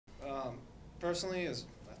personally, I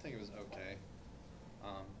think it was okay.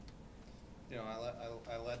 Um,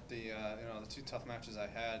 I let the the two tough matches I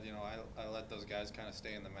had. I let those guys kind of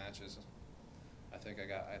stay in the matches. I think I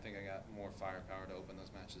got more firepower to open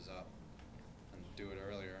those matches up and do it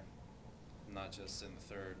earlier, not just in the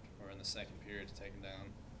third or in the second period to take them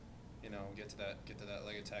down. Get to that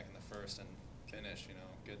leg attack in the first and finish.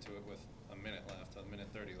 Get to it with a minute left, a minute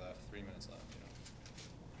 30 left, 3 minutes left.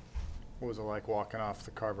 What was it like walking off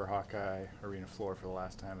the Carver Hawkeye arena floor for the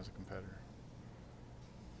last time as a competitor?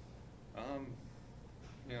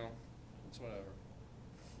 You know, it's whatever.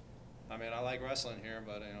 I mean, I like wrestling here,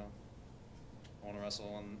 but I want to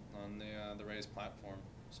wrestle on the raised platform,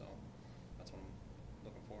 so that's what I'm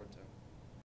looking forward to.